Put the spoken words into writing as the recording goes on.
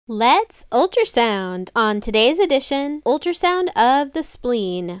Let's ultrasound. On today's edition, ultrasound of the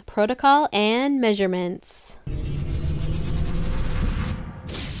spleen, protocol and measurements.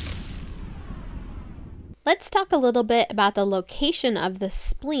 Let's talk a little bit about the location of the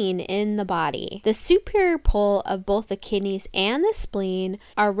spleen in the body. The superior pole of both the kidneys and the spleen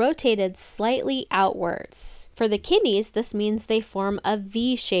are rotated slightly outwards. For the kidneys, this means they form a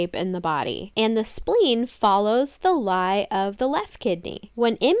V shape in the body, and the spleen follows the lie of the left kidney.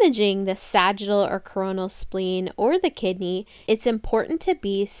 When imaging the sagittal or coronal spleen or the kidney, it's important to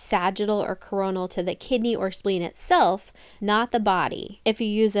be sagittal or coronal to the kidney or spleen itself, not the body. If you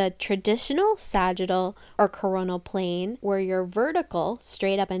use a traditional sagittal or coronal plane where you're vertical,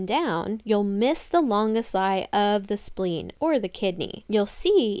 straight up and down, you'll miss the longest lie of the spleen or the kidney. You'll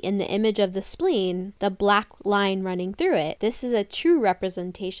see in the image of the spleen the black line running through it. This is a true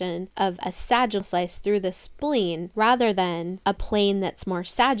representation of a sagittal slice through the spleen rather than a plane that's more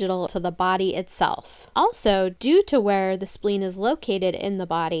sagittal to the body itself. Also, due to where the spleen is located in the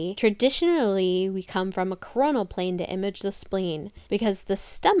body, traditionally we come from a coronal plane to image the spleen because the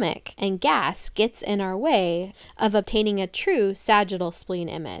stomach and gas gets in our way of obtaining a true sagittal spleen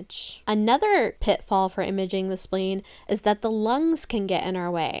image. Another pitfall for imaging the spleen is that the lungs can get in our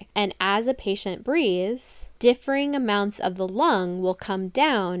way, and as a patient breathes, differing amounts of the lung will come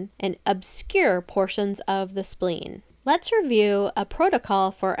down and obscure portions of the spleen. Let's review a protocol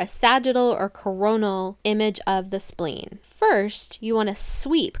for a sagittal or coronal image of the spleen. First, you want to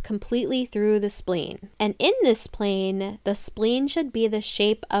sweep completely through the spleen. And in this plane, the spleen should be the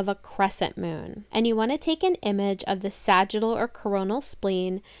shape of a crescent moon. And you want to take an image of the sagittal or coronal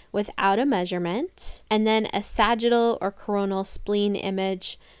spleen without a measurement, and then a sagittal or coronal spleen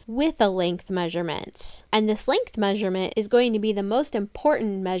image with a length measurement. And this length measurement is going to be the most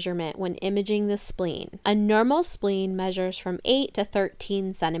important measurement when imaging the spleen. A normal spleen measures from 8 to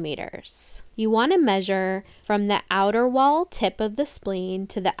 13 centimeters. You want to measure from the outer wall tip of the spleen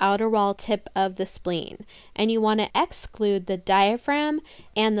to the outer wall tip of the spleen. And you want to exclude the diaphragm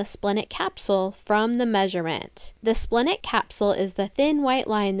and the splenic capsule from the measurement. The splenic capsule is the thin white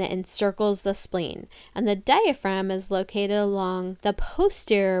line that encircles the spleen, and the diaphragm is located along the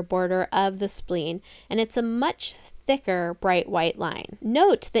posterior border of the spleen, and it's a much thicker bright white line.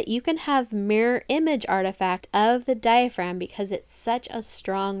 Note that you can have mirror image artifact of the diaphragm because it's such a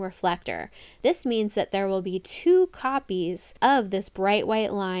strong reflector. This means that there will be two copies of this bright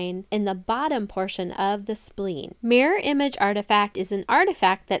white line in the bottom portion of the spleen. Mirror image artifact is an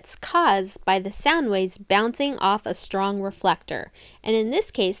artifact that's caused by the sound waves bouncing off a strong reflector. And in this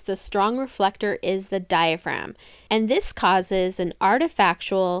case, the strong reflector is the diaphragm. And this causes an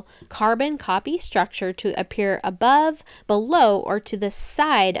artifactual carbon copy structure to appear above, below, or to the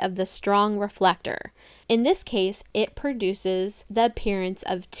side of the strong reflector. In this case, it produces the appearance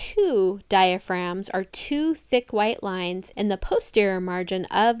of two diaphragms or two thick white lines in the posterior margin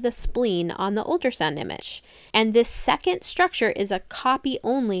of the spleen on the ultrasound image. And this second structure is a copy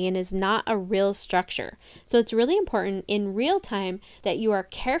only and is not a real structure. So it's really important in real time that you are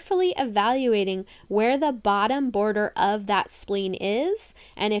carefully evaluating where the bottom border of that spleen is.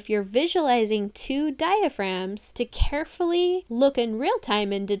 And if you're visualizing two diaphragms, to carefully look in real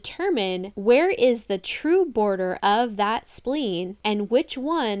time and determine where is the true border of that spleen and which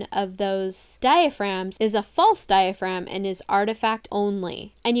one of those diaphragms is a false diaphragm and is artifact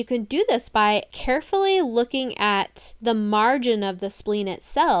only. And you can do this by carefully looking at the margin of the spleen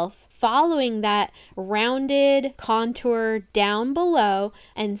itself, following that rounded contour down below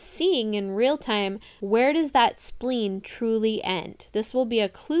and seeing in real time where does that spleen truly end. This will be a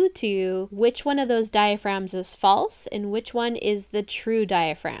clue to you which one of those diaphragms is false and which one is the true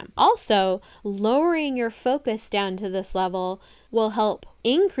diaphragm. Also, lowering your focus down to this level will help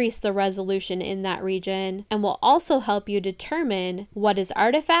increase the resolution in that region and will also help you determine what is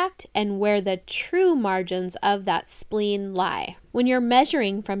artifact and where the true margins of that spleen lie. When you're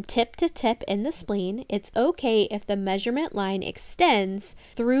measuring from tip to tip in the spleen, it's okay if the measurement line extends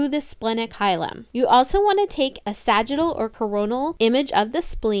through the splenic hilum. You also want to take a sagittal or coronal image of the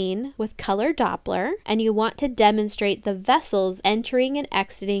spleen with color Doppler, and you want to demonstrate the vessels entering and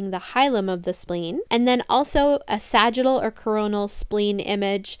exiting the hilum of the spleen, and then also a sagittal or coronal spleen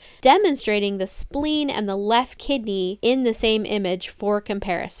image demonstrating the spleen and the left kidney in the same image for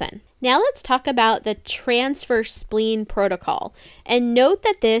comparison. Now let's talk about the transverse spleen protocol, and note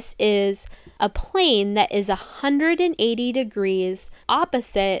that this is a plane that is 180 degrees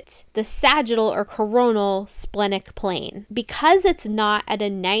opposite the sagittal or coronal splenic plane. Because it's not at a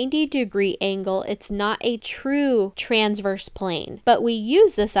 90-degree angle, it's not a true transverse plane, but we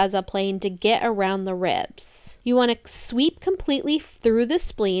use this as a plane to get around the ribs. You want to sweep completely through the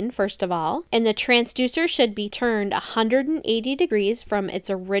spleen, first of all, and the transducer should be turned 180 degrees from its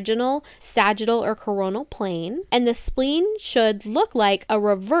original sagittal or coronal plane, and the spleen should look like a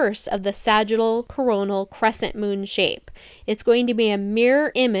reverse of the sagittal coronal crescent moon shape. It's going to be a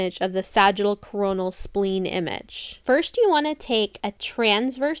mirror image of the sagittal coronal spleen image. First, you want to take a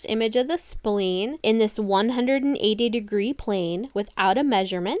transverse image of the spleen in this 180-degree plane without a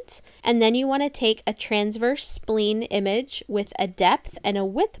measurement, and then you want to take a transverse spleen image with a depth and a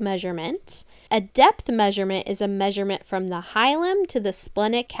width measurement. A depth measurement is a measurement from the hilum to the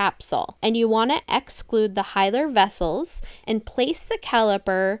splenic capsule, and you want to exclude the hilar vessels and place the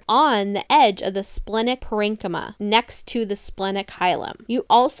caliper on the edge of the splenic parenchyma next to the splenic hilum. You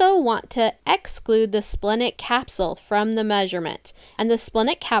also want to exclude the splenic capsule from the measurement, and the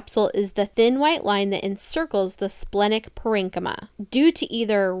splenic capsule is the thin white line that encircles the splenic parenchyma. Due to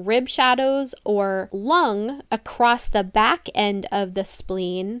either rib shadows or lung across the back end of the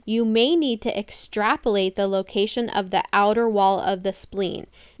spleen, you may need to extrapolate the location of the outer wall of the spleen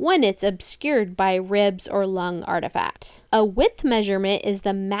when it's obscured by ribs or lung artifact. A width measurement is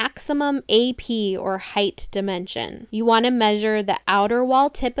the maximum AP or height dimension. You want to measure the outer wall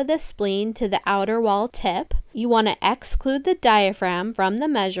tip of the spleen to the outer wall tip. You want to exclude the diaphragm from the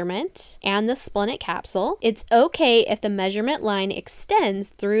measurement and the splenic capsule. It's okay if the measurement line extends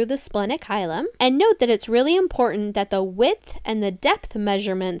through the splenic hilum. And note that it's really important that the width and the depth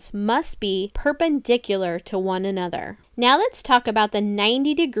measurements must be perpendicular to one another. Now let's talk about the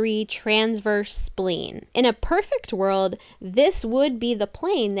 90-degree transverse spleen. In a perfect world, this would be the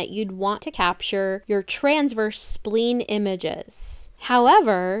plane that you'd want to capture your transverse spleen images.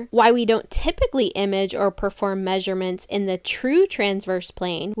 However, why we don't typically image or perform measurements in the true transverse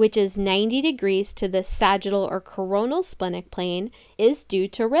plane, which is 90 degrees to the sagittal or coronal splenic plane, is due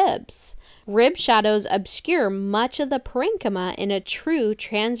to ribs. Rib shadows obscure much of the parenchyma in a true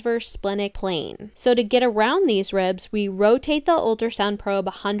transverse splenic plane. So to get around these ribs, we rotate the ultrasound probe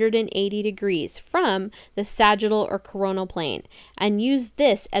 180 degrees from the sagittal or coronal plane and use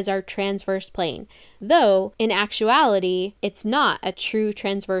this as our transverse plane. Though, in actuality, it's not a true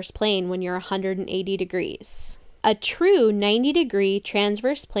transverse plane when you're 180 degrees. A true 90-degree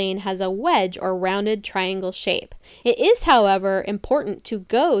transverse plane has a wedge or rounded triangle shape. It is, however, important to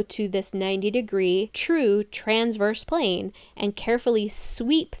go to this 90-degree true transverse plane and carefully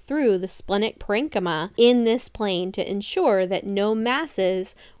sweep through the splenic parenchyma in this plane to ensure that no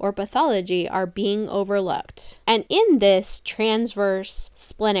masses or pathology are being overlooked. And in this transverse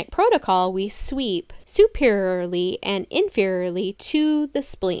splenic protocol, we sweep superiorly and inferiorly to the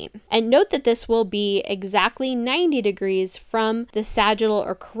spleen. And note that this will be exactly 90 degrees from the sagittal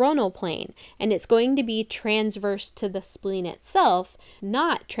or coronal plane, and it's going to be transverse to the spleen itself,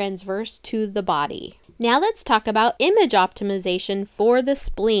 not transverse to the body. Now let's talk about image optimization for the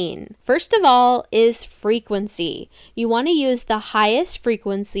spleen. First of all is frequency. You want to use the highest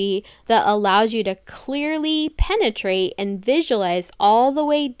frequency that allows you to clearly penetrate and visualize all the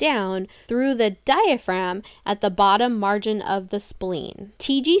way down through the diaphragm at the bottom margin of the spleen.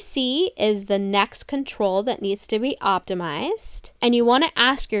 TGC is the next control that needs to be optimized, and you want to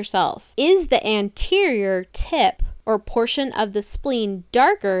ask yourself, is the anterior tip or portion of the spleen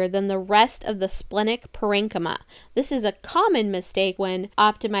darker than the rest of the splenic parenchyma? This is a common mistake when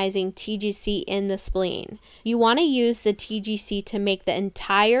optimizing TGC in the spleen. You want to use the TGC to make the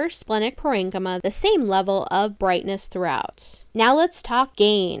entire splenic parenchyma the same level of brightness throughout. Now let's talk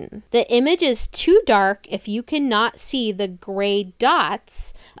gain. The image is too dark if you cannot see the gray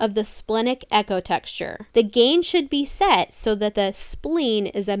dots of the splenic echo texture. The gain should be set so that the spleen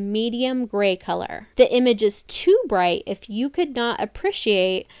is a medium gray color. The image is too bright if you could not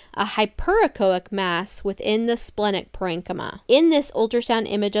appreciate a hyperechoic mass within the splenic parenchyma. In this ultrasound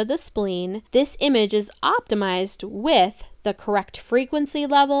image of the spleen, this image is optimized with the correct frequency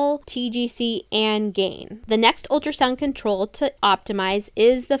level, TGC, and gain. The next ultrasound control to optimize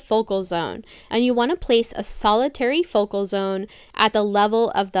is the focal zone, and you want to place a solitary focal zone at the level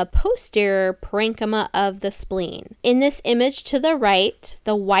of the posterior parenchyma of the spleen. In this image to the right,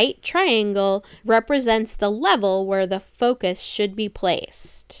 the white triangle represents the level where the focus should be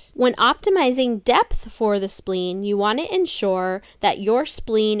placed. When optimizing depth for the spleen, you want to ensure that your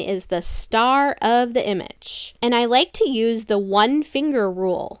spleen is the star of the image. And I like to use use the one finger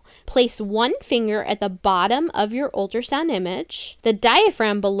rule. Place one finger at the bottom of your ultrasound image. The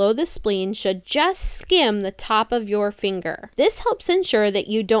diaphragm below the spleen should just skim the top of your finger. This helps ensure that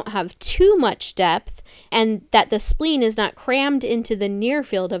you don't have too much depth and that the spleen is not crammed into the near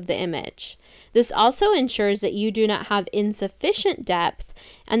field of the image. This also ensures that you do not have insufficient depth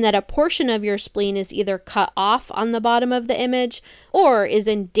and that a portion of your spleen is either cut off on the bottom of the image or is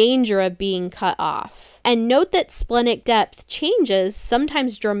in danger of being cut off. And note that splenic depth changes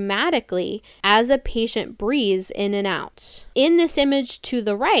sometimes dramatically as a patient breathes in and out. In this image to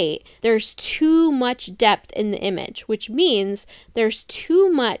the right, there's too much depth in the image, which means there's too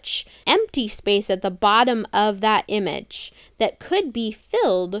much empty space at the bottom of that image that could be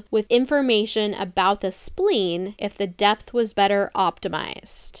filled with information about the spleen if the depth was better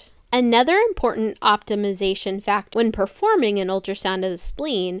optimized. Another important optimization factor when performing an ultrasound of the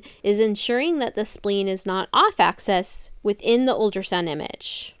spleen is ensuring that the spleen is not off-axis within the ultrasound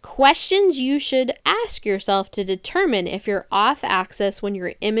image. Questions you should ask yourself to determine if you're off-axis when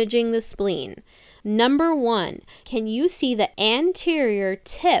you're imaging the spleen. Number 1, can you see the anterior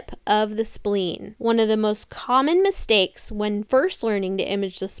tip of the spleen? One of the most common mistakes when first learning to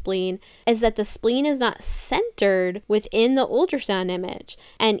image the spleen is that the spleen is not centered within the ultrasound image,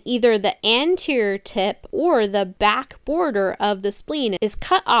 and either the anterior tip or the back border of the spleen is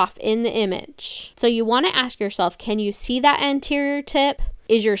cut off in the image. So you want to ask yourself, can you see that anterior tip?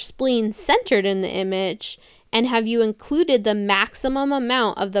 Is your spleen centered in the image? And have you included the maximum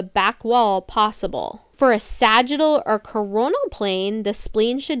amount of the back wall possible? For a sagittal or coronal plane, the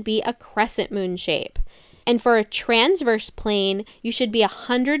spleen should be a crescent moon shape. And for a transverse plane, you should be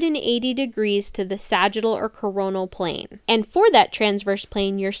 180 degrees to the sagittal or coronal plane. And for that transverse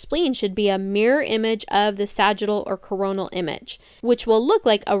plane, your spleen should be a mirror image of the sagittal or coronal image, which will look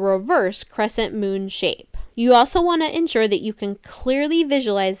like a reverse crescent moon shape. You also want to ensure that you can clearly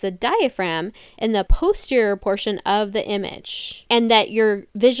visualize the diaphragm in the posterior portion of the image, and that you're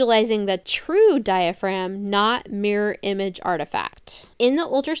visualizing the true diaphragm, not mirror image artifact. In the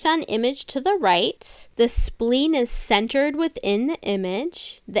ultrasound image to the right, the spleen is centered within the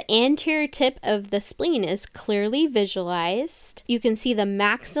image. The anterior tip of the spleen is clearly visualized. You can see the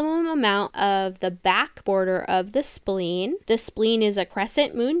maximum amount of the back border of the spleen. The spleen is a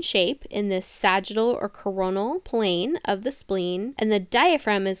crescent moon shape in the sagittal or coronal plane of the spleen, and the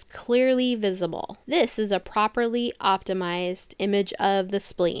diaphragm is clearly visible. This is a properly optimized image of the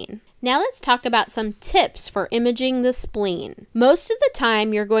spleen. Now let's talk about some tips for imaging the spleen. Most of the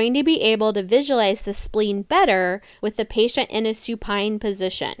time, you're going to be able to visualize the spleen better with the patient in a supine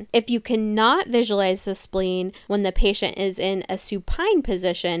position. If you cannot visualize the spleen when the patient is in a supine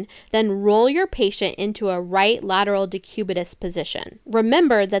position, then roll your patient into a right lateral decubitus position.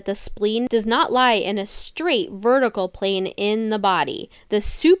 Remember that the spleen does not lie in a straight vertical plane in the body. The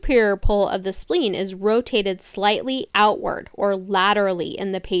superior pole of the spleen is rotated slightly outward or laterally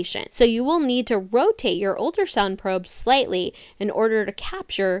in the patient. So you will need to rotate your ultrasound probe slightly in order to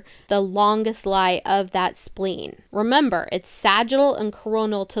capture the longest lie of that spleen. Remember, it's sagittal and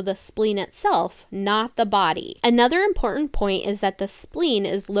coronal to the spleen itself, not the body. Another important point is that the spleen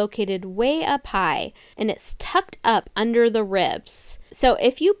is located way up high and it's tucked up under the ribs. So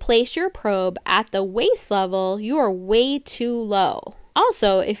if you place your probe at the waist level, you are way too low.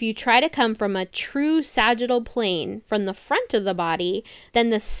 Also, if you try to come from a true sagittal plane from the front of the body, then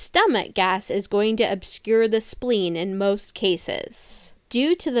the stomach gas is going to obscure the spleen in most cases.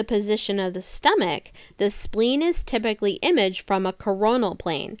 Due to the position of the stomach, the spleen is typically imaged from a coronal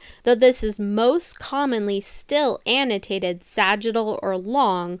plane, though this is most commonly still annotated sagittal or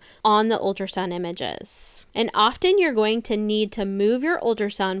long on the ultrasound images. And often you're going to need to move your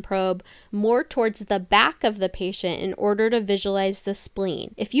ultrasound probe more towards the back of the patient in order to visualize the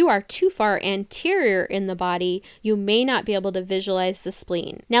spleen. If you are too far anterior in the body, you may not be able to visualize the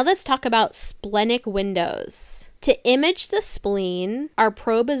spleen. Now let's talk about splenic windows. To image the spleen, our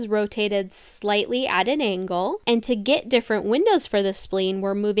probe is rotated slightly at an angle, and to get different windows for the spleen,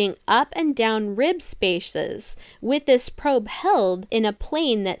 we're moving up and down rib spaces with this probe held in a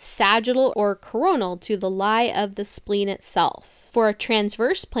plane that's sagittal or coronal to the lie of the spleen itself. For a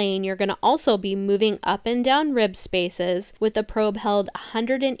transverse plane, you're going to also be moving up and down rib spaces with the probe held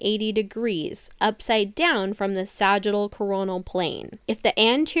 180 degrees upside down from the sagittal coronal plane. If the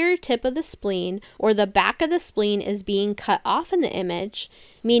anterior tip of the spleen or the back of the spleen is being cut off in the image,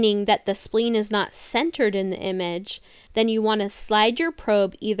 meaning that the spleen is not centered in the image, then you want to slide your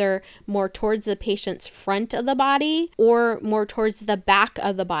probe either more towards the patient's front of the body or more towards the back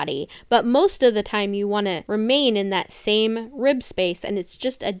of the body. But most of the time you want to remain in that same rib rib space, and it's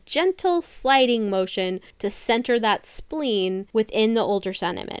just a gentle sliding motion to center that spleen within the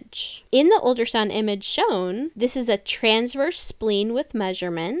ultrasound image. In the ultrasound image shown, this is a transverse spleen with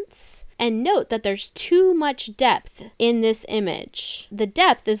measurements. And note that there's too much depth in this image. The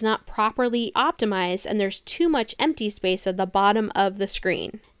depth is not properly optimized, and there's too much empty space at the bottom of the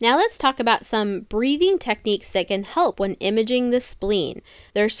screen. Now let's talk about some breathing techniques that can help when imaging the spleen.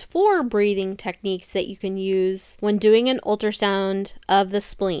 There's 4 breathing techniques that you can use when doing an ultrasound of the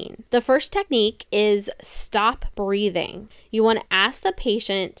spleen. The first technique is stop breathing. You want to ask the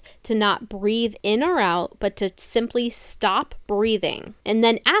patient to not breathe in or out, but to simply stop breathing, and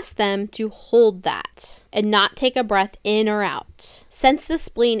then ask them to hold that and not take a breath in or out. Since the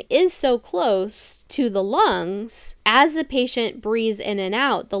spleen is so close to the lungs, as the patient breathes in and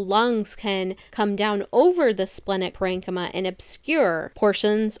out, the lungs can come down over the splenic parenchyma and obscure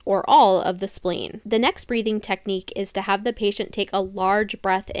portions or all of the spleen. The next breathing technique is to have the patient take a large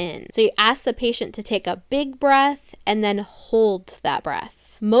breath in. So you ask the patient to take a big breath and then hold that breath.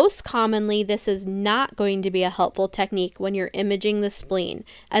 Most commonly, this is not going to be a helpful technique when you're imaging the spleen,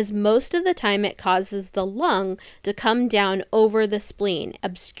 as most of the time it causes the lung to come down over the spleen,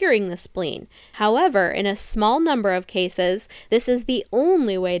 obscuring the spleen. However, in a small number of cases, this is the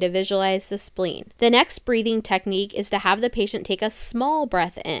only way to visualize the spleen. The next breathing technique is to have the patient take a small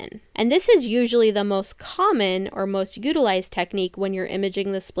breath in. And this is usually the most common or most utilized technique when you're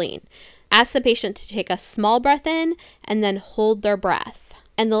imaging the spleen. Ask the patient to take a small breath in and then hold their breath.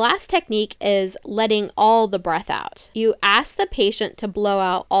 And the last technique is letting all the breath out. You ask the patient to blow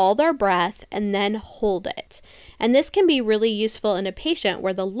out all their breath and then hold it. And this can be really useful in a patient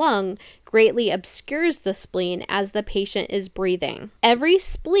where the lung greatly obscures the spleen as the patient is breathing. Every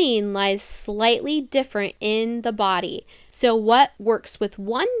spleen lies slightly different in the body, so what works with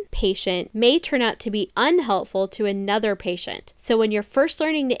one patient may turn out to be unhelpful to another patient. So when you're first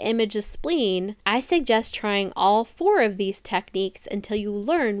learning to image a spleen, I suggest trying all 4 of these techniques until you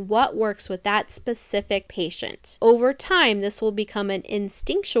learn what works with that specific patient. Over time, this will become an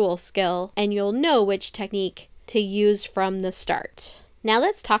instinctual skill, and you'll know which technique to use from the start. Now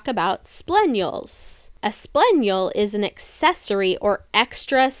let's talk about splenules. A splenule is an accessory or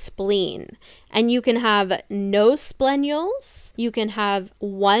extra spleen, and you can have no splenules, you can have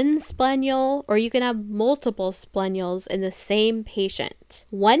one splenule, or you can have multiple splenules in the same patient.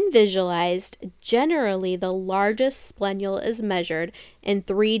 When visualized, generally the largest splenule is measured in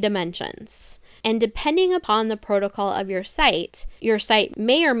 3 dimensions. And depending upon the protocol of your site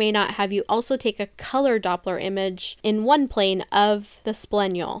may or may not have you also take a color Doppler image in one plane of the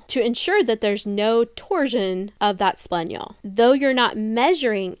splenule to ensure that there's no torsion of that splenule. Though you're not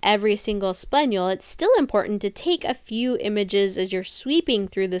measuring every single splenule, it's still important to take a few images as you're sweeping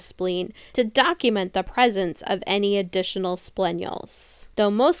through the spleen to document the presence of any additional splenules.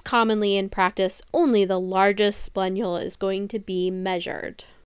 Though most commonly in practice, only the largest splenule is going to be measured.